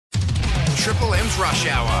Triple M's Rush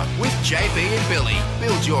Hour with JB and Billy.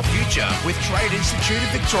 Build your future with Trade Institute of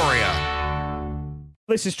Victoria.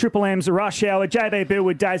 This is Triple M's Rush Hour. JB Bill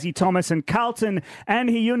with Daisy Thomas, and Carlton and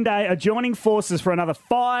Hyundai are joining forces for another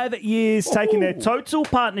 5 years, taking their total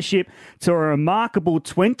partnership to a remarkable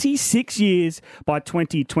 26 years by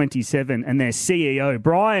 2027. And their CEO,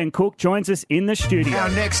 Brian Cook, joins us in the studio.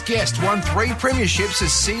 Our next guest won 3 premierships as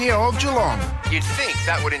CEO of Geelong. You'd think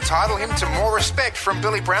that would entitle him to more respect from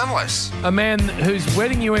Billy Brownless. A man whose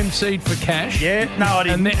wedding you emceed for cash. Yeah, no, I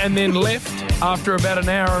didn't. And then left after about an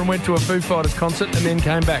hour and went to a Foo Fighters concert and then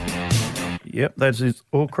came back. Yep, that is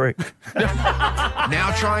all correct.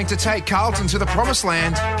 Now trying to take Carlton to the promised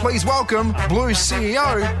land, please welcome Blues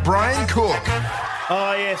CEO Brian Cook.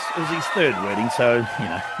 Oh, yes, it was his third wedding, so,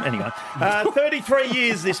 anyway. 33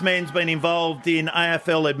 years this man's been involved in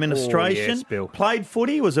AFL administration. Oh, yes, Bill. Played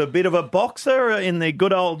footy, was a bit of a boxer in the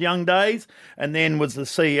good old young days, and then was the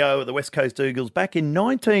CEO of the West Coast Eagles back in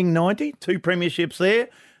 1990. 2 premierships there.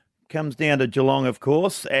 Comes down to Geelong, of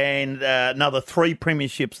course, and another 3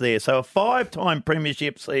 premierships there. So a 5-time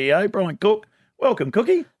premiership CEO, Brian Cook. Welcome,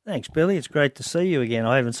 Cookie. Thanks, Billy. It's great to see you again.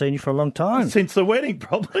 I haven't seen you for a long time. Since the wedding,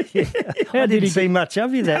 probably. I didn't see much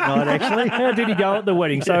of you that night, actually. How did he go at the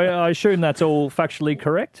wedding? So I assume that's all factually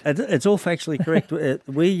correct? It's all factually correct.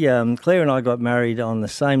 We, Claire and I got married on the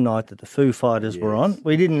same night that the Foo Fighters were on.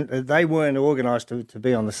 We didn't. They weren't organised to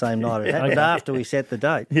be on the same night. It happened after we set the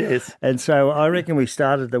date. Yes. And so I reckon we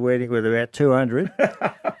started the wedding with about 200.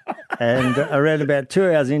 And around about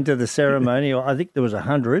 2 hours into the ceremony, I think there was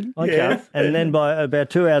 100. Okay. And then by about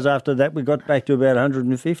 2 hours after that, we got back to about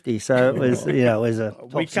 150. So it was, it was a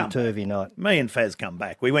topsy-turvy night. Me and Faz come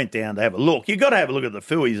back. We went down to have a look. You've got to have a look at the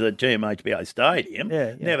Phillies at GMHBA Stadium.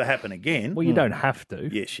 Yeah. Never happen again. Well, you don't have to.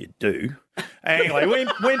 Yes, you do. Anyway,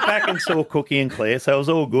 went back and saw Cookie and Claire, so it was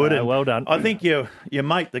all good. No, well done. I think your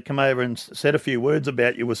mate that came over and said a few words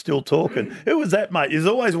about you was still talking. Who was that, mate? There's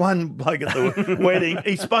always one bloke at the wedding.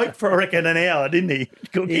 He spoke for, I reckon, an hour, didn't he,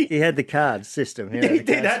 Cookie? He had the card system. He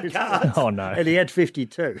did have cards. Oh, no. And he had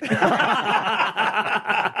 52.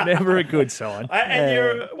 Never a good sign.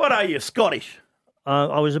 And what are you, Scottish?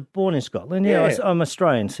 I was born in Scotland. Yeah, I'm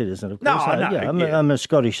Australian citizen, of course. I'm a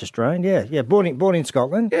Scottish Australian. Yeah. Born in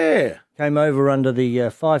Scotland. Yeah. Came over under the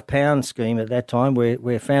 £5 scheme at that time,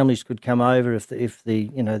 where families could come over if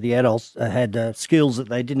the adults had skills that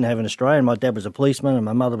they didn't have in Australia. My dad was a policeman and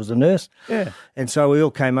my mother was a nurse. Yeah. And so we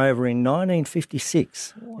all came over in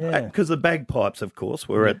 1956. Because the bagpipes, of course,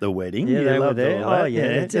 were at the wedding. Yeah, You they were loved there. all that. Oh,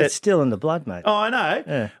 yeah. It's still in the blood, mate. Oh, I know.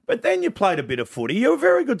 Yeah. But then you played a bit of footy. You were a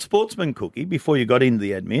very good sportsman, Cookie, before you got into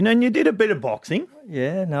the admin, and you did a bit of boxing.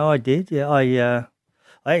 Yeah, no, I did. Yeah,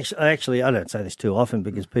 I actually, I don't say this too often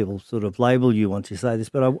because people sort of label you once you say this,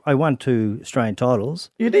 but I won 2 Australian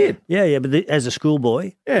titles. You did? Yeah, but as a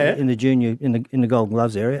schoolboy, in the junior, in the Golden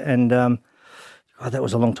Gloves area, and that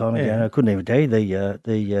was a long time ago. Yeah. I couldn't even tell you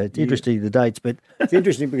it's interesting the dates, but it's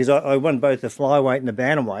interesting because I won both the flyweight and the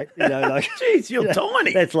bantamweight. Jeez, you're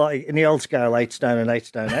tiny. That's like in the old scale, 8 stone and 8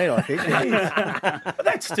 stone 8, I think. But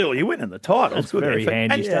that's still, you're winning the titles. That's Good very effort.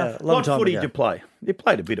 handy And stuff. What footy did you play? You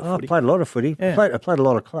played a bit of footy. I played a lot of footy. Yeah. I played a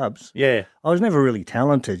lot of clubs. Yeah. I was never really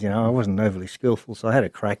talented, I wasn't overly skillful, so I had a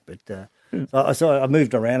crack, but so I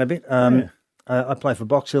moved around a bit. I played for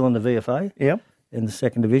Box Hill in the VFA in the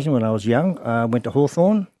 2nd Division when I was young. Went to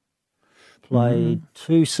Hawthorn, played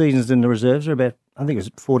 2 seasons in the reserves, about, I think it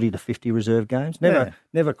was 40 to 50 reserve games.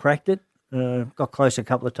 Never cracked it. Got close a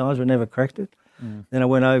couple of times, but never cracked it. Then I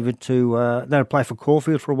went over to, then I played for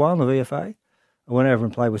Caulfield for a while in the VFA. I went over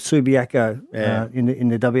and played with Subiaco in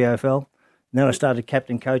the WAFL. And then I started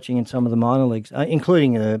captain coaching in some of the minor leagues,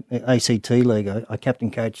 including the ACT league. I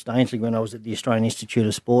captain coached Ainsley when I was at the Australian Institute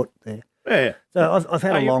of Sport there. Yeah. So I've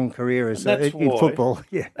had a long career in football.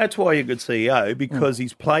 Yeah. That's why you're a good CEO, because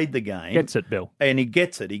he's played the game. Gets it, Bill. And he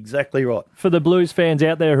gets it, exactly right. For the Blues fans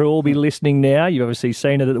out there who will be listening now, you've obviously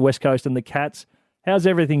seen it at the West Coast and the Cats. How's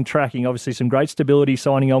everything tracking? Obviously some great stability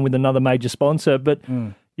signing on with another major sponsor, but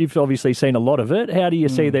you've obviously seen a lot of it. How do you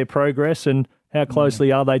see their progress and how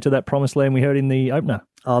closely are they to that promised land we heard in the opener?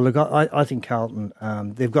 Oh, look, I think Carlton,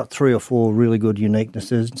 they've got 3 or 4 really good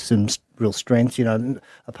uniquenesses, some real strengths,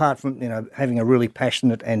 apart from, having a really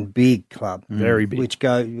passionate and big club. Very big. Which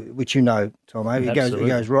Tom,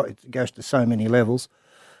 it goes to so many levels.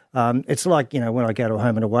 It's like, when I go to a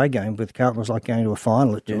home and away game with Carlton, it's like going to a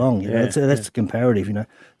final at Geelong. That's comparative,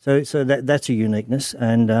 So that's a uniqueness.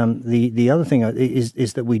 And the other thing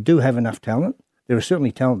is that we do have enough talent. There are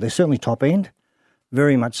certainly talent. There's certainly top end,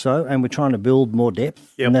 very much so. And we're trying to build more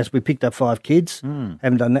depth. Yep. And we picked up 5 kids.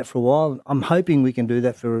 Haven't done that for a while. I'm hoping we can do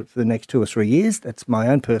that for the next 2 or 3 years. That's my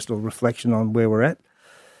own personal reflection on where we're at.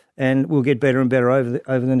 and we'll get better and better over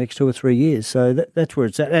the next 2 or 3 years. So that's where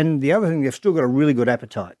it's at. And the other thing, they've still got a really good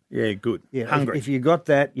appetite. Yeah, good. Yeah, hungry. If you got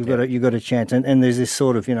that, you've got a chance. And there's this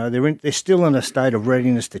sort of, they're still in a state of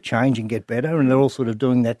readiness to change and get better, and they're all sort of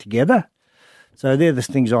doing that together. So they're the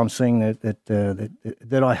things I'm seeing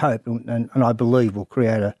that I hope and I believe will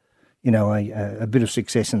create a bit of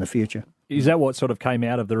success in the future. Is that what sort of came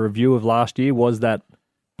out of the review of last year? Was that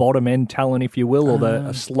bottom end talent, if you will, or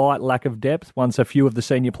a slight lack of depth? Once a few of the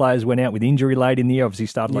senior players went out with injury late in the year, obviously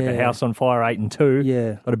started like a house on fire, 8-2.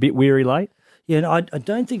 Yeah, got a bit weary late. Yeah, and I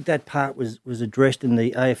don't think that part was addressed in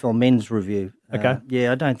the AFL men's review. Okay.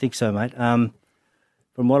 I don't think so, mate.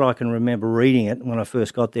 From what I can remember reading it when I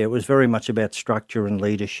first got there, it was very much about structure and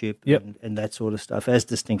leadership and that sort of stuff, as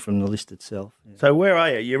distinct from the list itself. Yeah. So where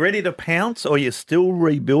are you? You ready to pounce, or you're still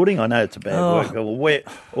rebuilding? I know it's a bad word,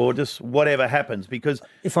 or just whatever happens. Because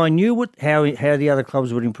if I knew how the other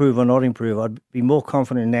clubs would improve or not improve, I'd be more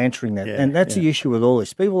confident in answering that. And that's the issue with all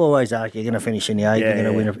this. People always ask, you're going to finish in the 8, you're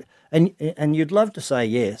going to win. And you'd love to say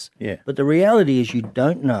yes, but the reality is you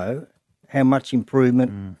don't know how much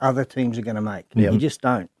improvement other teams are going to make. You just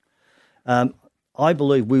don't. I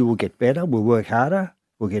believe we will get better. We'll work harder.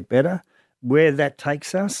 We'll get better. Where that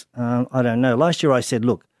takes us, I don't know. Last year I said,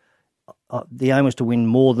 look, the aim was to win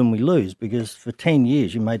more than we lose, because for 10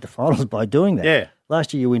 years you made the finals by doing that. Yeah.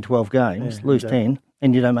 Last year you win 12 games, lose 10,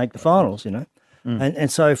 and you don't make the finals, And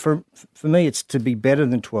so for me, it's to be better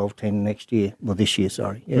than 12-10 next year. Well, this year,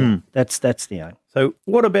 sorry. Yeah, that's the aim. So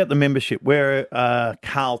what about the membership? Where are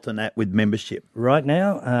Carlton at with membership? Right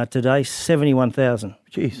now, today, 71,000.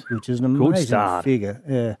 Jeez. Which is an amazing figure.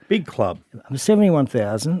 Yeah. Big club.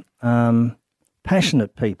 71,000.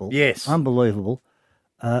 Passionate people. Yes. Unbelievable.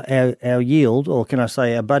 Our yield, or can I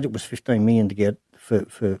say our budget, was $15 million to get for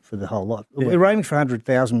the whole lot. Yeah. We're aiming for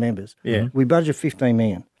 100,000 members. Yeah. We budget $15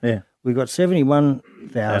 million. Yeah. We've got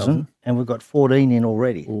 71,000 and we've got 14 in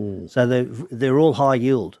already. Ooh. So they're all high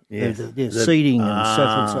yield. Yes. They're seeding and so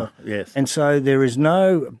forth. So. Yes. And so there is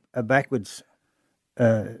no backwards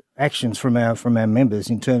actions from our members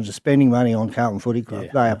in terms of spending money on Carlton Footy Club.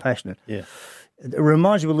 Yeah. They are passionate. Yeah. It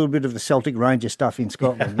reminds you a little bit of the Celtic Rangers stuff in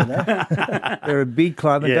Scotland. They're a big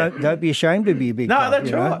club, and don't be ashamed to be a big club. No,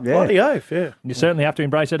 that's right. Bloody oath, yeah. You certainly have to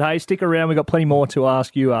embrace it. Hey, stick around. We've got plenty more to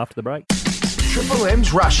ask you after the break. Triple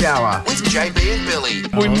M's Rush Hour with JB and Billy.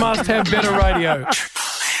 We must have better radio.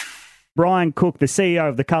 Brian Cook, the CEO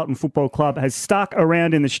of the Carlton Football Club, has stuck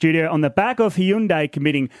around in the studio on the back of Hyundai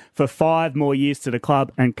committing for 5 more years to the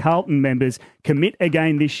club, and Carlton members commit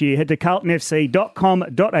again this year. Head to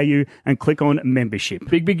carltonfc.com.au and click on membership.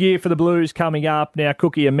 Big year for the Blues coming up. Now,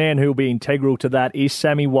 Cookie, a man who will be integral to that is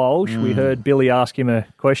Sammy Walsh. We heard Billy ask him a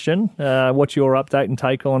question. What's your update and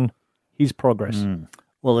take on his progress?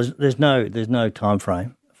 Well, there's no time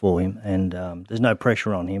frame for him, and there's no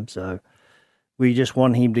pressure on him, so we just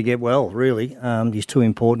want him to get well, really. He's too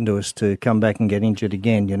important to us to come back and get injured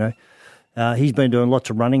again, He's been doing lots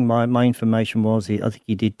of running. My information was I think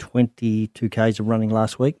he did 22 Ks of running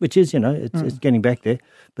last week, which is, it's getting back there.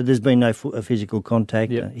 But there's been no physical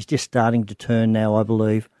contact. Yep. He's just starting to turn now, I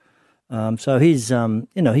believe. So he's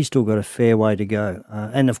still got a fair way to go.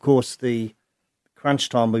 And, of course, the crunch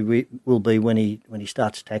time will be when he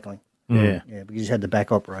starts tackling. Yeah. Yeah, because he's had the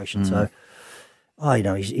back operation, so...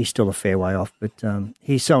 he's still a fair way off, but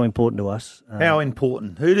he's so important to us. How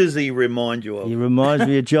important? Who does he remind you of? He reminds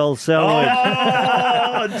me of Joel Selwood.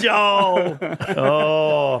 Oh, Joel!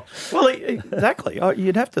 Oh, well, exactly.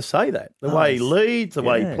 You'd have to say that. The way he leads, the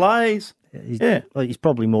way he plays. He's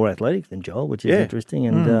probably more athletic than Joel, which is interesting,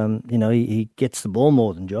 and he gets the ball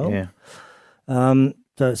more than Joel. Yeah.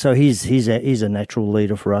 So he's a natural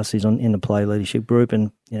leader for us. He's in the play leadership group,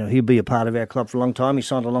 and he'll be a part of our club for a long time. He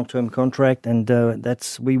signed a long-term contract, and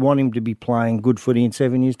we want him to be playing good footy in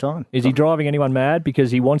 7 years' time. Is he driving anyone mad?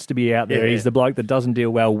 Because he wants to be out there. Yeah. He's the bloke that doesn't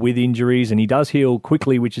deal well with injuries, and he does heal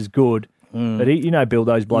quickly, which is good. But Bill,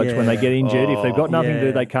 those blokes, when they get injured, if they've got nothing to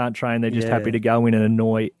do, they can't train. They're just happy to go in and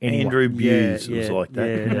annoy anyone. Andrew Buse was like that.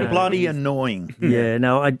 Yeah, no. Bloody annoying. Yeah,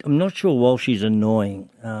 no, I'm not sure Walshy's annoying.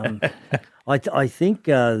 I think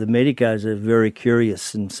the medicos are very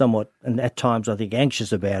curious and somewhat, and at times I think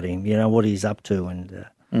anxious about him. What he's up to, and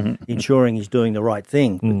ensuring he's doing the right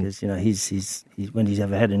thing, because he's when he's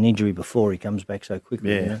ever had an injury before, he comes back so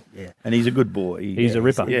quickly. Yeah, and he's a good boy. He's a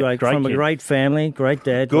ripper. From a great family, great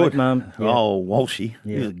dad, great mum. Yeah. Oh, Walshy,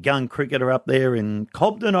 he's a young cricketer up there in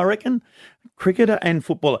Cobden, I reckon. Cricketer and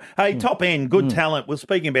footballer. Hey, top end, good talent. We're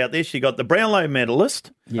speaking about this. You got the Brownlow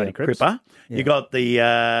medalist, Cripper. Yeah. You got the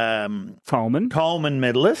Coleman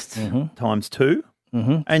medalist times 2.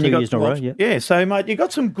 Mm-hmm. And 2 you got years in a row, yeah. So mate, you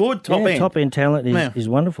got some good top end. Top end talent is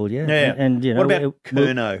wonderful, yeah. Yeah. And what about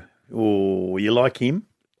Curnow? Oh, you like him?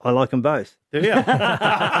 I like them both. Do you?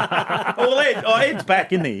 Well, Ed's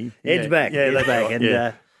back, isn't he? Ed's back. Yeah, Ed's that's back.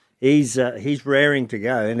 right, And he's raring to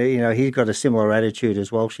go. And, he's got a similar attitude as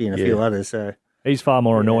Walshy and a few others. So. He's far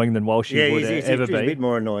more annoying than Walshy would ever he's be. a bit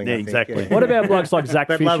more annoying, Yeah, I think, exactly. What about blokes like Zach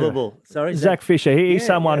but Fisher? lovable. Sorry, Zach Fisher. He's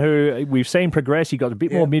someone who we've seen progress. He got a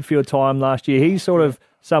bit more midfield time last year. He's sort of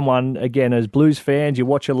someone, again, as Blues fans, you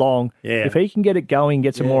watch along. Yeah. If he can get it going,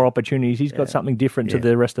 get some more opportunities, he's got something different to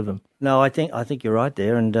the rest of them. No, I think you're right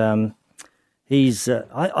there. And I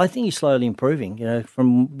think he's slowly improving.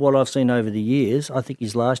 From what I've seen over the years, I think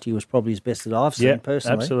his last year was probably his best that I've seen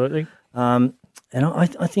personally. Absolutely. And I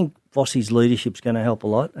think Vossi's leadership's going to help a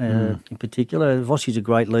lot. In particular, Vossi's a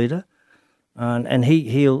great leader, and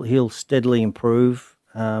he'll steadily improve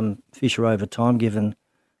Fisher over time, given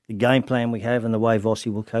the game plan we have and the way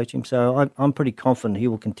Vossi will coach him. So I'm pretty confident he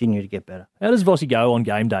will continue to get better. How does Vossi go on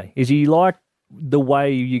game day? Is he like the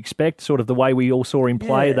way you expect, sort of the way we all saw him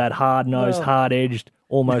play, that hard-nosed, hard-edged,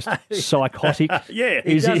 almost psychotic?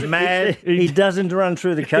 Is he mad? He doesn't run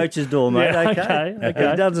through the coach's door, mate. Okay.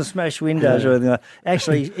 He doesn't smash windows or anything like that.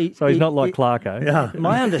 Actually, so he's not like Clarko.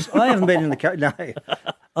 I haven't been in the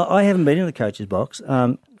no, I haven't been in the coach's box.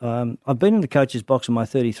 I've been in the coach's box in my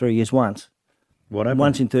 33 years once. What happened?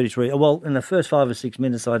 Once in 33. Well, in the first 5 or 6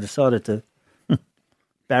 minutes, I decided to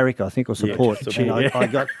barrack, I think, or support. And I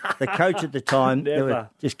got the coach at the time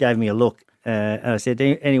just gave me a look. And I said,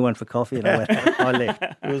 anyone for coffee? And I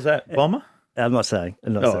left. Was that Bomber? I'm not saying.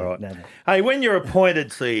 Right. No. Hey, when you're appointed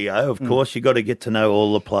CEO, of course, you got to get to know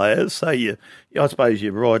all the players. So I suppose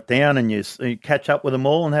you write down and you catch up with them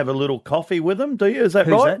all and have a little coffee with them. Do you? Is that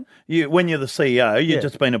Who's right? When you're the CEO, you've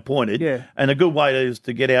just been appointed. Yeah. And a good way is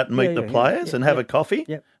to get out and meet the players and have a coffee.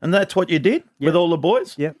 Yeah. And that's what you did with all the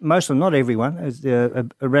boys? Yeah, most of them, not everyone. It was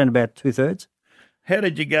around about 2/3. How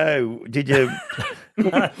did you go? Did you?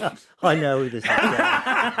 I know who this is.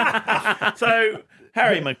 So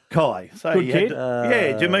Harry Mackay. So Good you kid.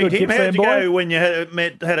 did you meet Good him? kid, How did you boy. go when you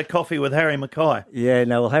had a coffee with Harry Mackay? Yeah,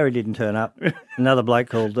 no, well, Harry didn't turn up. Another bloke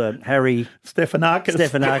called Harry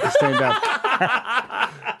Stefanakis turned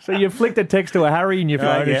up. So you flicked a text to a Harry in your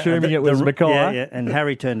phone, assuming it was Mackay. Yeah, and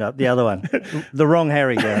Harry turned up, the other one. The wrong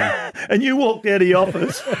Harry. And you walked out of the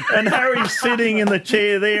office and Harry's sitting in the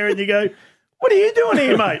chair there and you go, "What are you doing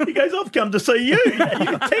here, mate?" He goes, "I've come to see you. You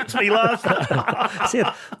texted me last night." See,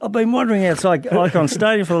 I've been wandering outside Icon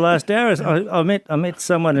Stadium for the last hours. I met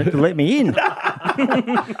someone who let me in.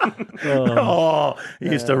 He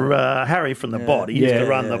used to, Harry from the bot. He used to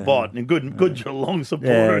run the bot. And good Geelong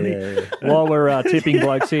supporter. isn't he? While we're tipping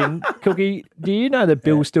blokes in, Cookie, do you know that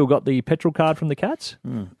Bill still got the petrol card from the Cats?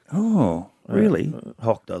 Oh, really?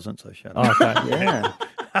 Hock doesn't, so shut up. Okay. Yeah.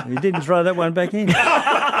 You didn't throw that one back in.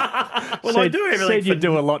 Well, I do everything Said you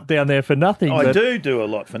do a lot down there for nothing. I but- do a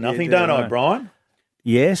lot for nothing, don't I, Brian?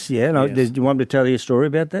 Yes, yeah. No, Yes. do you want me to tell you a story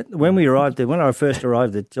about that? When I first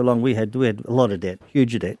arrived at Geelong, we had a lot of debt,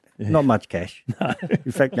 huge debt, not much cash.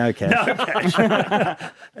 In fact, no cash.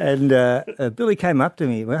 And Billy came up to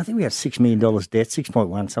me. Well, I think we had $6 million debt,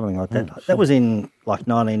 6.1, something like that. That was in like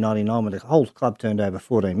 1999 when the whole club turned over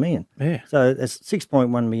 $14 million. Yeah. So that's $6.1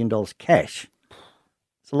 million cash.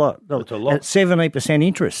 It's a lot. It's a lot. At 17%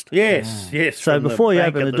 interest. Yes. So from before you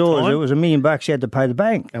bank open at the doors, time. it was $1 million you had to pay the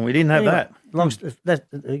bank. And we didn't have that.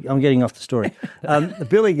 I'm getting off the story.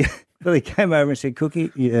 Billy came over and said, "Cookie,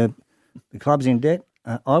 the club's in debt.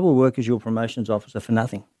 I will work as your promotions officer for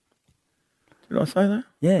nothing." Did I say that?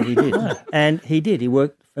 Yeah, he did. And he did. He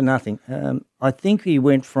worked for nothing. I think he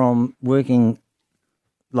went from working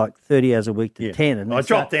like 30 hours a week to 10. And I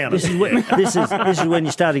dropped down. This is when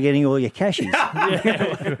you started getting all your cashies.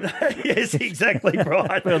 Yes, exactly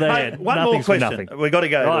right. Well, Hey, one more nothing's for question. nothing. We've got to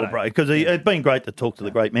go to a break because it's been great to talk to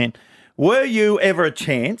the great man. Were you ever a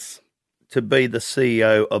chance to be the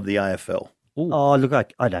CEO of the AFL? Oh,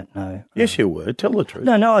 look, I don't know. Yes, you were. Tell the truth.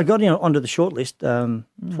 No, I got onto the shortlist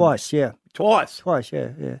twice, yeah. Twice. Yeah.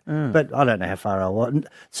 But I don't know how far I was.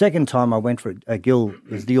 Second time I went for a Gill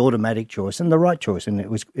was the automatic choice and the right choice,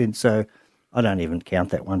 and so I don't even count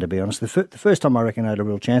that one, to be honest. The first time I reckon I had a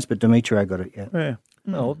real chance, but Demetrio got it. Yeah.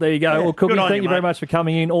 Oh, there you go. Well, Cookie, Good on thank you, you very mate. much for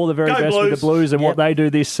coming in. All the very Go best with Blues. the Blues and what they do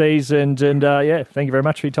this season. And thank you very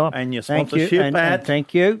much for your time. And your Thank you, sponsorship and ad.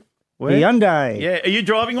 thank you. Where? Hyundai. Yeah. Are you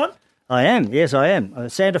driving one? I am. Yes, I am.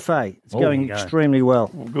 Santa Fe. It's going extremely well.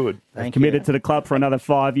 Good. Thank Committed you. to the club for another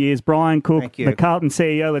 5 years. Brian Cook, Thank you. the Carlton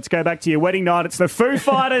CEO. Let's go back to your wedding night. It's the Foo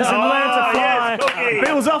Fighters and Learn to Fly. yes, Cookie.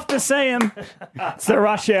 Bill's off to see him. It's the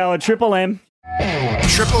Rush Hour, Triple M.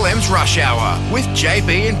 Triple M's Rush Hour with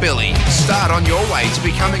JB and Billy. Start on your way to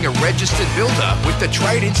becoming a registered builder with the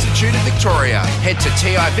Trade Institute of Victoria. Head to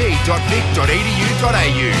tiv.vic.edu.au.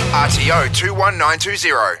 RTO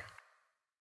 21920.